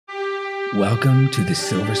Welcome to the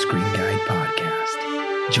Silver Screen Guide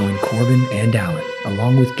podcast. Join Corbin and Alan,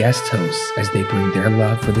 along with guest hosts, as they bring their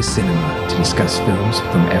love for the cinema to discuss films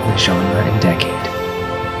from every genre and decade.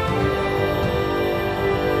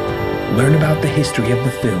 Learn about the history of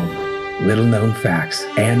the film, little-known facts,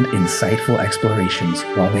 and insightful explorations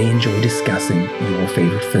while they enjoy discussing your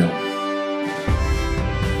favorite film.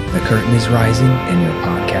 The curtain is rising and your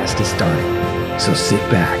podcast is starting, so sit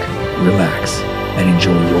back, relax, and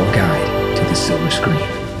enjoy your guide to the silver screen.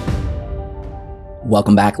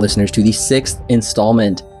 Welcome back, listeners, to the 6th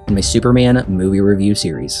installment in my Superman movie review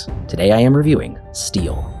series. Today I am reviewing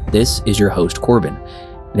Steel. This is your host, Corbin.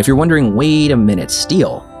 And if you're wondering, wait a minute,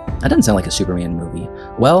 Steel? That doesn't sound like a Superman movie.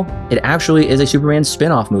 Well, it actually is a Superman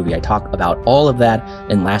spin-off movie. I talk about all of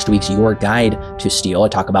that in last week's Your Guide to Steel. I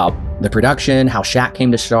talk about the production, how Shaq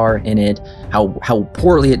came to star in it, how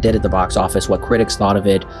poorly it did at the box office, what critics thought of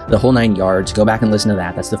it, the whole 9 yards. Go back and listen to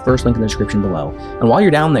that. That's the first link in the description below. And while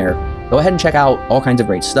you're down there, go ahead and check out all kinds of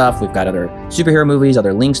great stuff. We've got other superhero movies,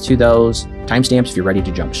 other links to those, timestamps if you're ready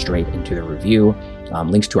to jump straight into the review,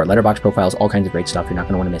 links to our Letterboxd profiles, all kinds of great stuff. You're not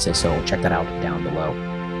going to want to miss it, so check that out down below.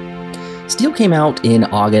 Steel came out in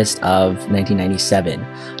August of 1997.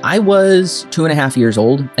 I was 2.5 years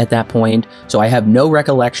old at that point, so I have no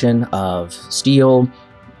recollection of Steel.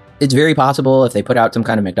 It's very possible if they put out some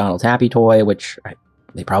kind of McDonald's Happy Toy, which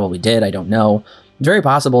they probably did, I don't know. It's very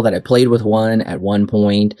possible that I played with one at one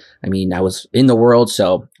point. I mean, I was in the world,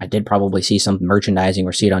 so I did probably see some merchandising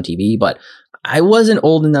or see it on TV, but I wasn't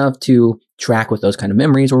old enough to track with those kind of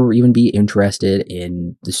memories or even be interested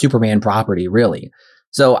in the Superman property, really.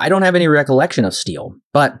 So I don't have any recollection of Steel,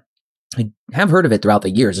 but I have heard of it throughout the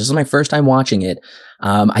years. This is my first time watching it.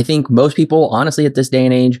 I think most people, honestly, at this day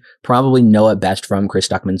and age, probably know it best from Chris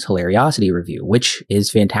Stuckman's Hilariosity review, which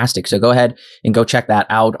is fantastic. So go ahead and go check that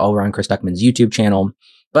out over on Chris Stuckman's YouTube channel.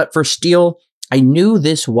 But for Steel, I knew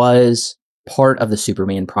this was part of the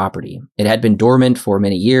Superman property. It had been dormant for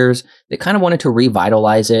many years. They kind of wanted to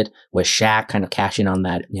revitalize it with Shaq kind of cashing on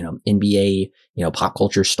that, NBA, pop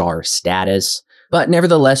culture star status. But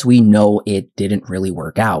nevertheless, we know it didn't really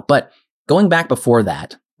work out. But going back before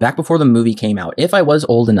that, back before the movie came out, if I was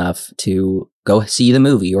old enough to go see the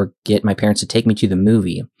movie or get my parents to take me to the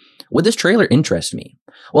movie, would this trailer interest me?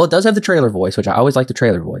 Well, it does have the trailer voice, which I always like the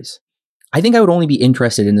trailer voice. I think I would only be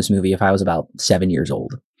interested in this movie if I was about 7 years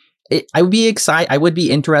old. I would be excited. I would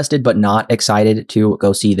be interested, but not excited to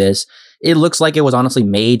go see this. It looks like it was honestly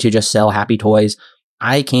made to just sell happy toys.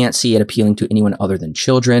 I can't see it appealing to anyone other than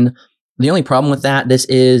children. The only problem with that, this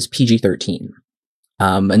is PG-13.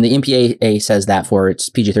 And the MPAA says that for it's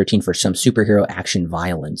PG-13 for some superhero action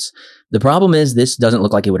violence. The problem is this doesn't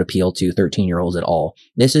look like it would appeal to 13-year-olds at all.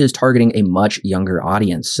 This is targeting a much younger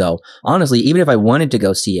audience. So honestly, even if I wanted to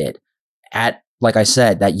go see it at, like I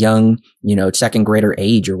said, that young, second grader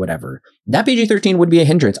age or whatever, that PG-13 would be a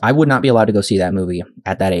hindrance. I would not be allowed to go see that movie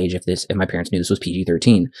at that age if my parents knew this was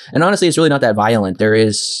PG-13. And honestly, it's really not that violent. There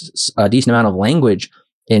is a decent amount of language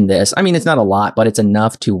in this. I mean, it's not a lot, but it's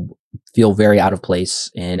enough to feel very out of place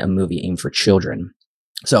in a movie aimed for children.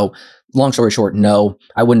 So long story short, no,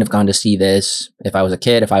 I wouldn't have gone to see this if I was a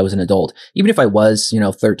kid, if I was an adult. Even if I was,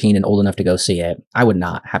 13 and old enough to go see it, I would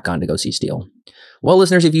not have gone to go see Steel. Well,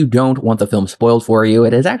 listeners, if you don't want the film spoiled for you,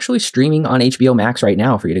 it is actually streaming on HBO Max right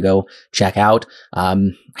now for you to go check out.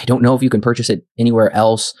 I don't know if you can purchase it anywhere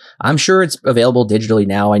else. I'm sure it's available digitally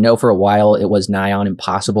now. I know for a while it was nigh on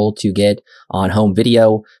impossible to get on home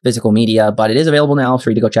video, physical media, but it is available now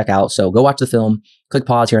for you to go check out. So go watch the film, click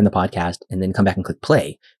pause here in the podcast, and then come back and click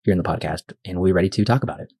play here in the podcast, and we'll be ready to talk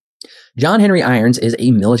about it. John Henry Irons is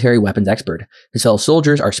a military weapons expert. His fellow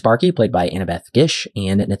soldiers are Sparky, played by Annabeth Gish,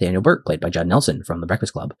 and Nathaniel Burke, played by Judd Nelson from The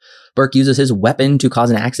Breakfast Club. Burke uses his weapon to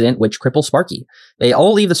cause an accident which cripples Sparky. They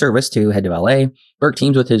all leave the service to head to LA. Burke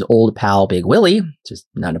teams with his old pal Big Willie, which is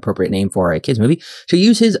not an appropriate name for a kids movie, to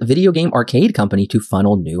use his video game arcade company to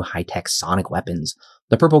funnel new high-tech sonic weapons.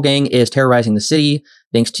 The Purple Gang is terrorizing the city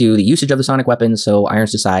thanks to the usage of the sonic weapons, so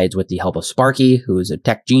Irons decides, with the help of Sparky, who is a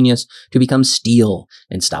tech genius, to become Steel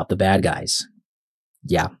and stop the bad guys.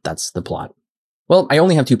 Yeah, that's the plot. Well, I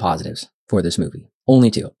only have 2 positives for this movie.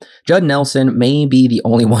 Only 2. Judd Nelson may be the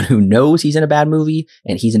only one who knows he's in a bad movie,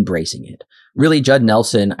 and he's embracing it. Really, Judd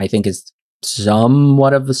Nelson, I think, is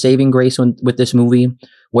somewhat of the saving grace with this movie,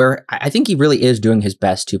 where I think he really is doing his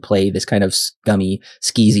best to play this kind of scummy,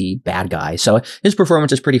 skeezy bad guy. So his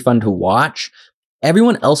performance is pretty fun to watch.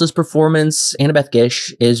 Everyone else's performance, Annabeth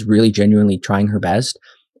Gish is really genuinely trying her best.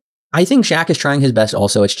 I think Shaq is trying his best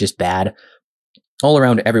also, it's just bad. All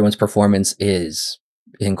around, everyone's performance is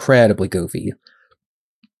incredibly goofy.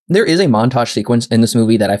 There is a montage sequence in this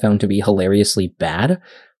movie that I found to be hilariously bad.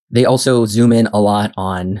 They also zoom in a lot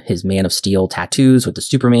on his Man of Steel tattoos with the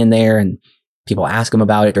Superman there, and people ask him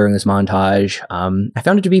about it during this montage. I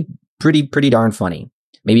found it to be pretty darn funny.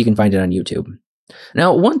 Maybe you can find it on YouTube.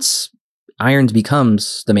 Now, once Irons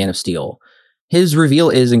becomes the Man of Steel, his reveal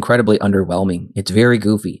is incredibly underwhelming. It's very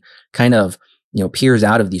goofy. Kind of, peers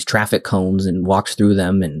out of these traffic cones and walks through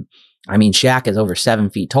them. And I mean, Shaq is over 7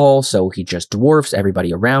 feet tall, so he just dwarfs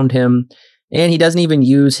everybody around him. And he doesn't even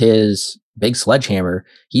use his big sledgehammer.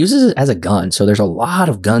 He uses it as a gun. So there's a lot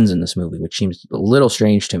of guns in this movie, which seems a little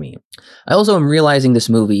strange to me. I also am realizing this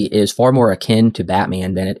movie is far more akin to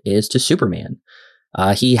Batman than it is to Superman.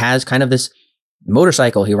 He has kind of this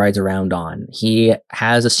motorcycle he rides around on. He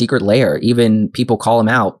has a secret lair. Even people call him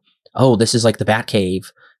out. Oh, this is like the Batcave.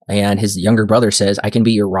 And his younger brother says, I can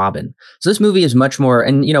be your Robin. So this movie is much more,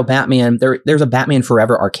 and Batman, there's a Batman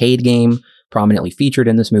Forever arcade game prominently featured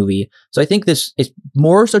in this movie. So I think this is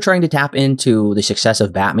more so trying to tap into the success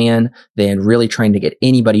of Batman than really trying to get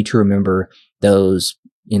anybody to remember those,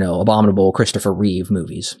 abominable Christopher Reeve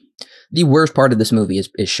movies. The worst part of this movie is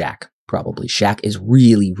Shaq. Probably. Shaq is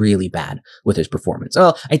really, really bad with his performance.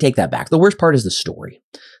 Well, I take that back. The worst part is the story.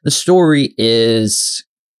 The story is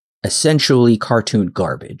essentially cartoon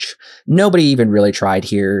garbage. Nobody even really tried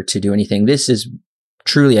here to do anything. This is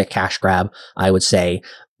truly a cash grab, I would say.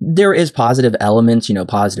 There is positive elements,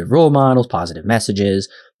 positive role models, positive messages,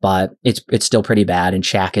 but it's still pretty bad. And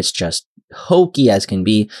Shaq is just hokey as can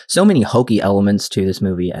be. So many hokey elements to this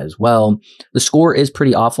movie as well. The score is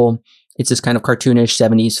pretty awful. It's this kind of cartoonish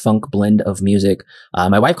 70s funk blend of music.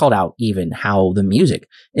 My wife called out even how the music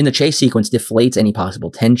in the chase sequence deflates any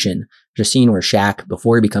possible tension. There's a scene where Shaq,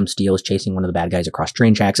 before he becomes Steel, is chasing one of the bad guys across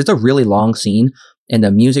train tracks. It's a really long scene, and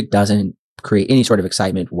the music doesn't create any sort of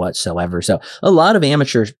excitement whatsoever. So a lot of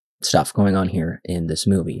amateur stuff going on here in this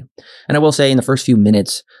movie. And I will say in the first few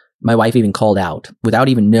minutes, my wife even called out, without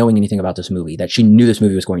even knowing anything about this movie, that she knew this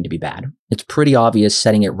movie was going to be bad. It's pretty obvious,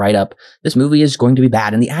 setting it right up. This movie is going to be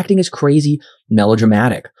bad, and the acting is crazy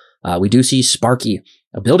melodramatic. We do see Sparky.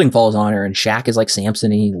 A building falls on her, and Shaq is like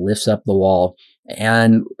Samson, and he lifts up the wall.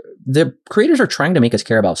 And the creators are trying to make us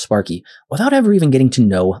care about Sparky without ever even getting to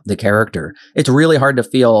know the character. It's really hard to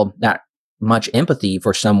feel that much empathy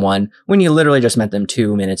for someone when you literally just met them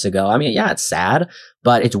 2 minutes ago. I mean, yeah, it's sad,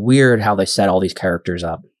 but it's weird how they set all these characters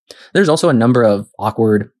up. There's also a number of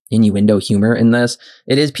awkward innuendo humor in this.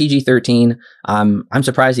 It is PG-13. I'm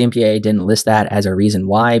surprised the MPAA didn't list that as a reason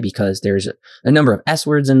why, because there's a number of S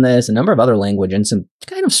words in this, a number of other language, and some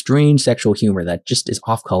kind of strange sexual humor that just is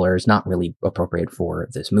off color, is not really appropriate for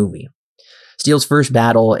this movie. Steel's first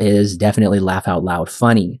battle is definitely laugh out loud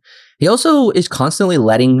funny. He also is constantly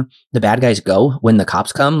letting the bad guys go when the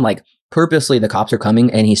cops come. Like, purposely the cops are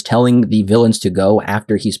coming and he's telling the villains to go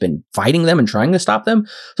after he's been fighting them and trying to stop them.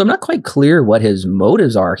 So I'm not quite clear what his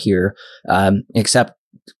motives are here, except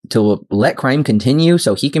to let crime continue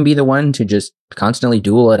so he can be the one to just constantly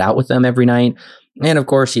duel it out with them every night. And of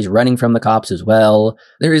course, he's running from the cops as well.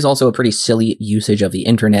 There is also a pretty silly usage of the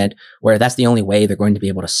internet, where that's the only way they're going to be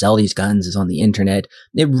able to sell these guns is on the internet.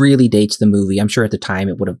 It really dates the movie. I'm sure at the time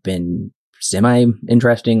it would have been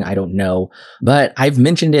semi-interesting, I don't know. But I've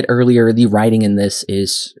mentioned it earlier, the writing in this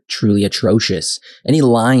is truly atrocious. Any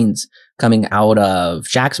lines coming out of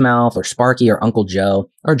Shaq's mouth or Sparky or Uncle Joe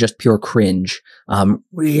are just pure cringe.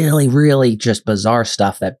 Really just bizarre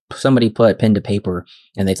stuff that somebody put pen to paper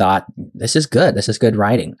and they thought, this is good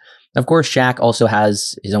writing. Of course, Shaq also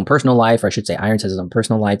has his own personal life, or I should say Irons has his own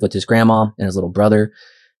personal life with his grandma and his little brother.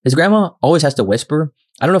 His grandma always has to whisper.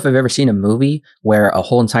 I don't know if I've ever seen a movie where a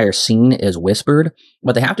whole entire scene is whispered,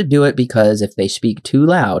 but they have to do it because if they speak too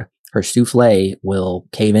loud, her souffle will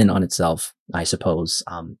cave in on itself, I suppose.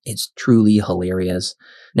 It's truly hilarious.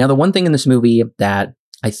 Now, the one thing in this movie that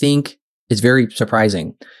I think is very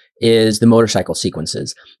surprising is the motorcycle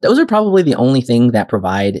sequences. Those are probably the only thing that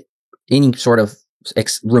provide any sort of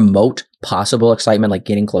remote possible excitement, like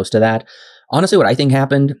getting close to that. Honestly, what I think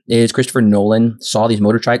happened is Christopher Nolan saw these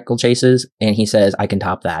motorcycle chases and he says, I can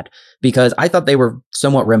top that, because I thought they were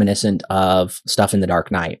somewhat reminiscent of stuff in The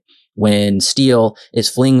Dark Knight. When Steel is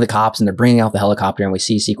fleeing the cops and they're bringing out the helicopter, and we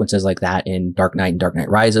see sequences like that in Dark Knight and Dark Knight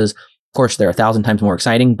Rises. Of course, they're 1,000 times more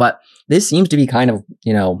exciting, but this seems to be kind of,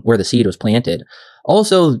 where the seed was planted.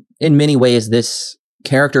 Also, in many ways, this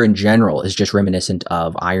character in general is just reminiscent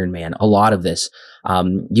of Iron Man. A lot of this,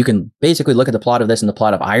 you can basically look at the plot of this and the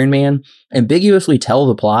plot of Iron Man, ambiguously tell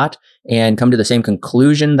the plot and come to the same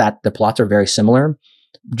conclusion that the plots are very similar.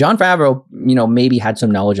 Jon Favreau, maybe had some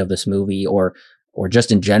knowledge of this movie or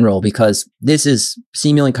just in general, because this is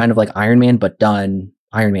seemingly kind of like Iron Man, but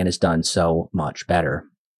Iron Man is done so much better.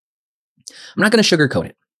 I'm not going to sugarcoat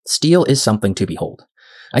it. Steel is something to behold.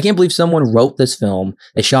 I can't believe someone wrote this film,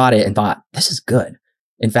 they shot it and thought, this is good.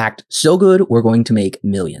 In fact, so good, we're going to make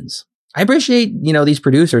millions. I appreciate, these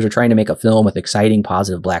producers are trying to make a film with exciting,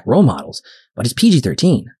 positive Black role models, but it's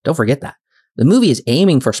PG-13. Don't forget that. The movie is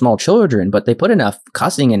aiming for small children, but they put enough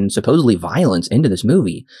cussing and supposedly violence into this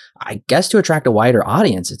movie. I guess to attract a wider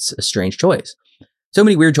audience, it's a strange choice. So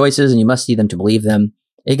many weird choices, and you must see them to believe them.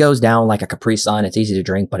 It goes down like a Capri Sun. It's easy to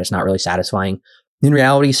drink, but it's not really satisfying. In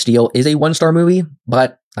reality, Steel is a 1-star movie,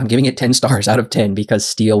 but I'm giving it 10 stars out of 10 because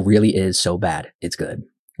Steel really is so bad. It's good.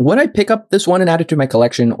 Would I pick up this one and add it to my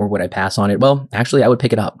collection, or would I pass on it? Well, actually, I would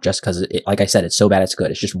pick it up just because, like I said, it's so bad it's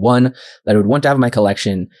good. It's just one that I would want to have in my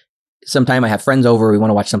collection. Sometime I have friends over, we want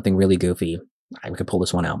to watch something really goofy, I could pull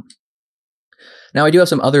this one out. Now, I do have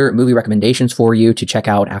some other movie recommendations for you to check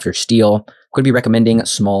out after Steel. Could be recommending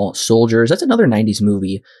Small Soldiers. That's another 90s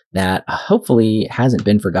movie that hopefully hasn't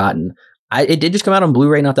been forgotten. It did just come out on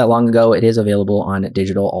Blu-ray not that long ago. It is available on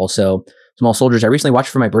digital also. Small Soldiers, I recently watched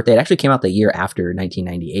for my birthday. It actually came out the year after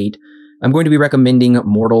 1998. I'm going to be recommending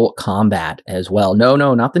Mortal Kombat as well. No,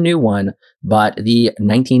 not the new one, but the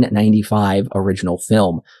 1995 original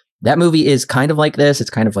film. That movie is kind of like this.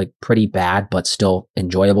 It's kind of like pretty bad, but still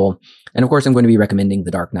enjoyable. And of course, I'm going to be recommending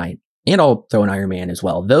The Dark Knight. And I'll throw in Iron Man as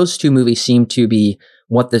well. Those two movies seem to be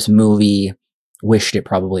what this movie wished it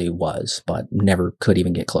probably was, but never could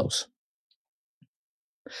even get close.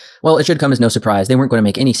 Well, it should come as no surprise. They weren't going to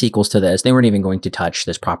make any sequels to this. They weren't even going to touch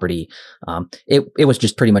this property. It was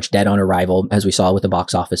just pretty much dead on arrival, as we saw with the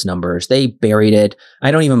box office numbers. They buried it. I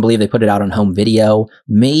don't even believe they put it out on home video.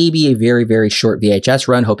 Maybe a very, very short VHS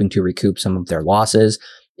run, hoping to recoup some of their losses.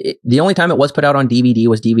 The only time it was put out on DVD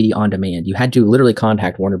was DVD on demand. You had to literally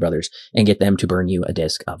contact Warner Brothers and get them to burn you a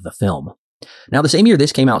disc of the film. Now, the same year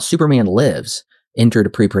this came out, Superman Lives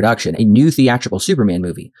entered pre-production, a new theatrical Superman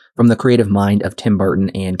movie from the creative mind of Tim Burton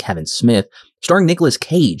and Kevin Smith, starring Nicolas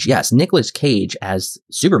Cage. Yes, Nicolas Cage as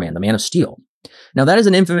Superman, the Man of Steel. Now, that is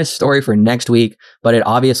an infamous story for next week, but it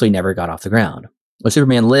obviously never got off the ground. With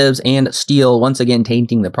Superman Lives and Steel once again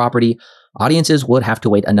tainting the property, audiences would have to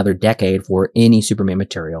wait another decade for any Superman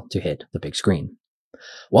material to hit the big screen.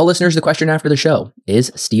 Well, listeners, the question after the show,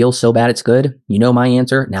 is Steel so bad it's good? You know my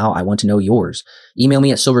answer. Now I want to know yours. Email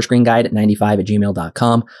me at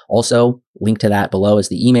silverscreenguide95@gmail.com. Also, link to that below is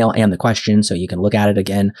the email and the question, so you can look at it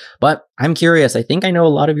again. But I'm curious. I think I know a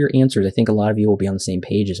lot of your answers. I think a lot of you will be on the same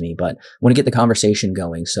page as me, but I want to get the conversation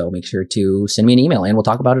going. So make sure to send me an email and we'll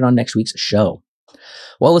talk about it on next week's show.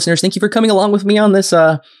 Well, listeners, thank you for coming along with me on this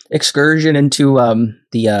excursion into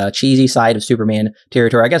the cheesy side of Superman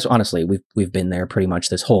territory. I guess, honestly, we've been there pretty much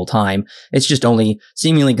this whole time. It's just only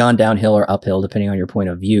seemingly gone downhill or uphill, depending on your point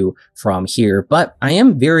of view from here. But I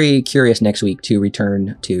am very curious next week to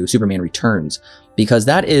return to Superman Returns, because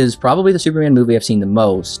that is probably the Superman movie I've seen the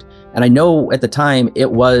most. And I know at the time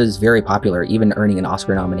it was very popular, even earning an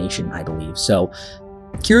Oscar nomination, I believe. So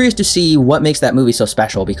curious to see what makes that movie so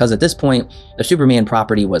special, because at this point, the Superman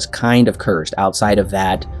property was kind of cursed outside of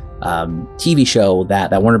that TV show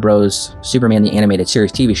that Warner Bros. Superman the Animated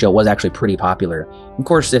Series TV show was actually pretty popular. Of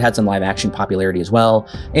course, it had some live action popularity as well.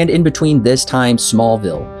 And in between this time,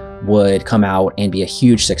 Smallville would come out and be a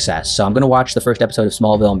huge success. So I'm going to watch the first episode of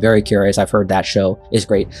Smallville. I'm very curious. I've heard that show is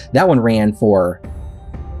great. That one ran for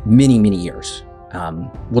many, many years.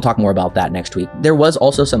 We'll talk more about that next week. There was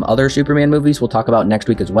also some other Superman movies we'll talk about next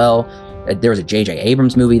week as well. There was a J.J.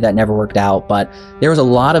 Abrams movie that never worked out, but there was a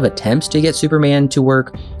lot of attempts to get Superman to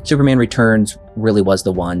work. Superman Returns really was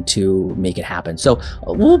the one to make it happen. So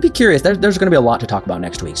we'll be curious. There's going to be a lot to talk about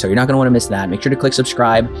next week, so you're not going to want to miss that. Make sure to click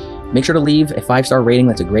subscribe. Make sure to leave a 5-star rating.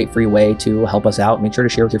 That's a great free way to help us out. Make sure to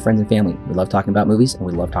share with your friends and family. We love talking about movies, and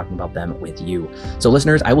we love talking about them with you. So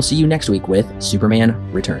listeners, I will see you next week with Superman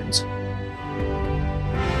Returns.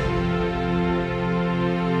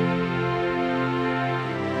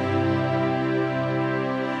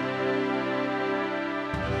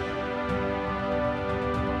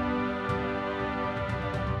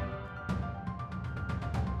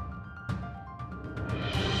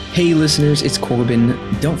 Hey listeners, it's Corbin.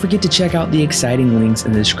 Don't forget to check out the exciting links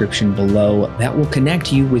in the description below that will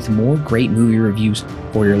connect you with more great movie reviews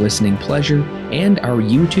for your listening pleasure, and our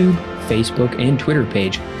YouTube, Facebook, and Twitter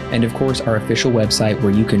page, and of course our official website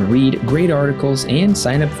where you can read great articles and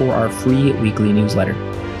sign up for our free weekly newsletter.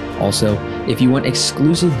 Also, if you want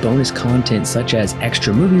exclusive bonus content such as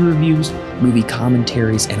extra movie reviews, movie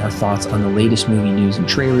commentaries, and our thoughts on the latest movie news and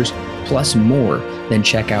trailers, plus more, then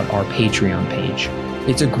check out our Patreon page.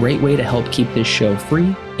 It's a great way to help keep this show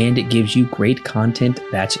free, and it gives you great content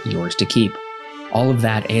that's yours to keep. All of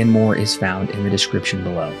that and more is found in the description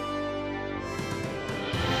below.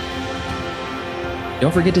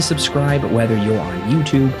 Don't forget to subscribe whether you're on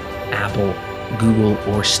YouTube, Apple, Google,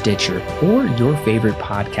 or Stitcher, or your favorite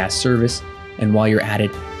podcast service. And while you're at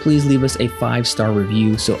it, please leave us a 5-star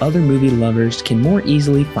review so other movie lovers can more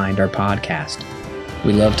easily find our podcast.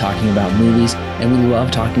 We love talking about movies, and we love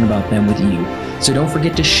talking about them with you. So don't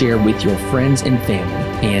forget to share with your friends and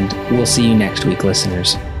family. And we'll see you next week,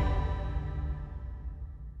 listeners.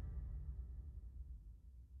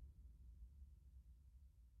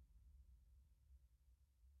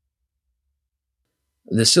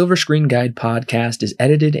 The Silver Screen Guide podcast is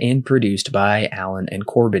edited and produced by Alan and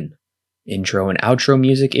Corbin. Intro and outro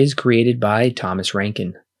music is created by Thomas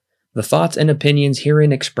Rankin. The thoughts and opinions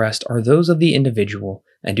herein expressed are those of the individual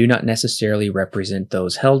and do not necessarily represent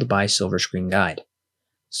those held by Silver Screen Guide.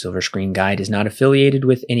 Silver Screen Guide is not affiliated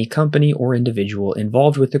with any company or individual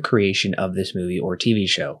involved with the creation of this movie or TV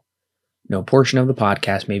show. No portion of the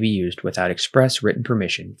podcast may be used without express written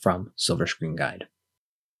permission from Silver Screen Guide.